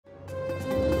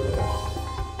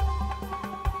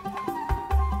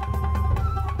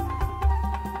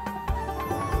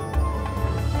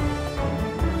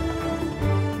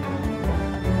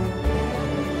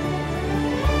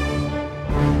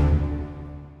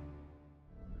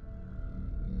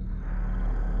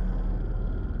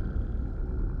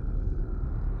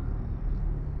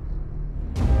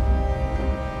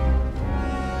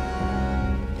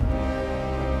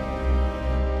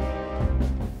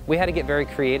we had to get very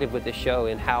creative with this show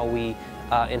in how we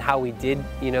did,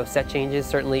 set changes,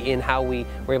 certainly in how we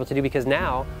were able to do, because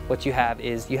now what you have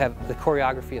is you have the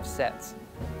choreography of sets.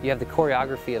 You have the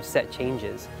choreography of set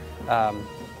changes.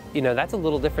 That's a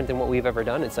little different than what we've ever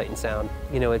done at Sight and Sound.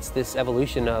 It's this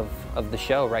evolution of the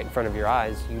show right in front of your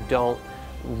eyes. You don't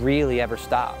really ever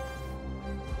stop.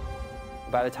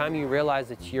 By the time you realize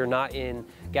that you're not in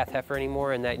Gath Heifer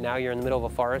anymore and that now you're in the middle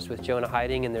of a forest with Jonah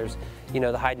hiding and there's,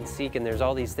 the hide and seek and there's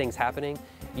all these things happening,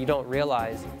 you don't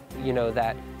realize,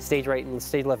 that stage right and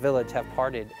stage left village have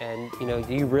parted, and,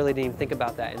 you really didn't even think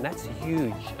about that, and that's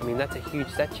huge. I mean, that's a huge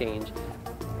set change.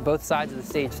 Both sides of the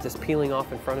stage just peeling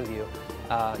off in front of you.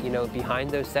 Behind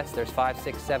those sets, there's 5,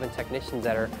 6, 7 technicians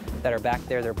that are back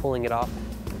there. They're pulling it off.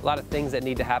 A lot of things that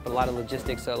need to happen, a lot of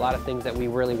logistics, a lot of things that we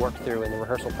really worked through in the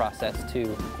rehearsal process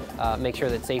to make sure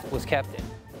that safe was kept.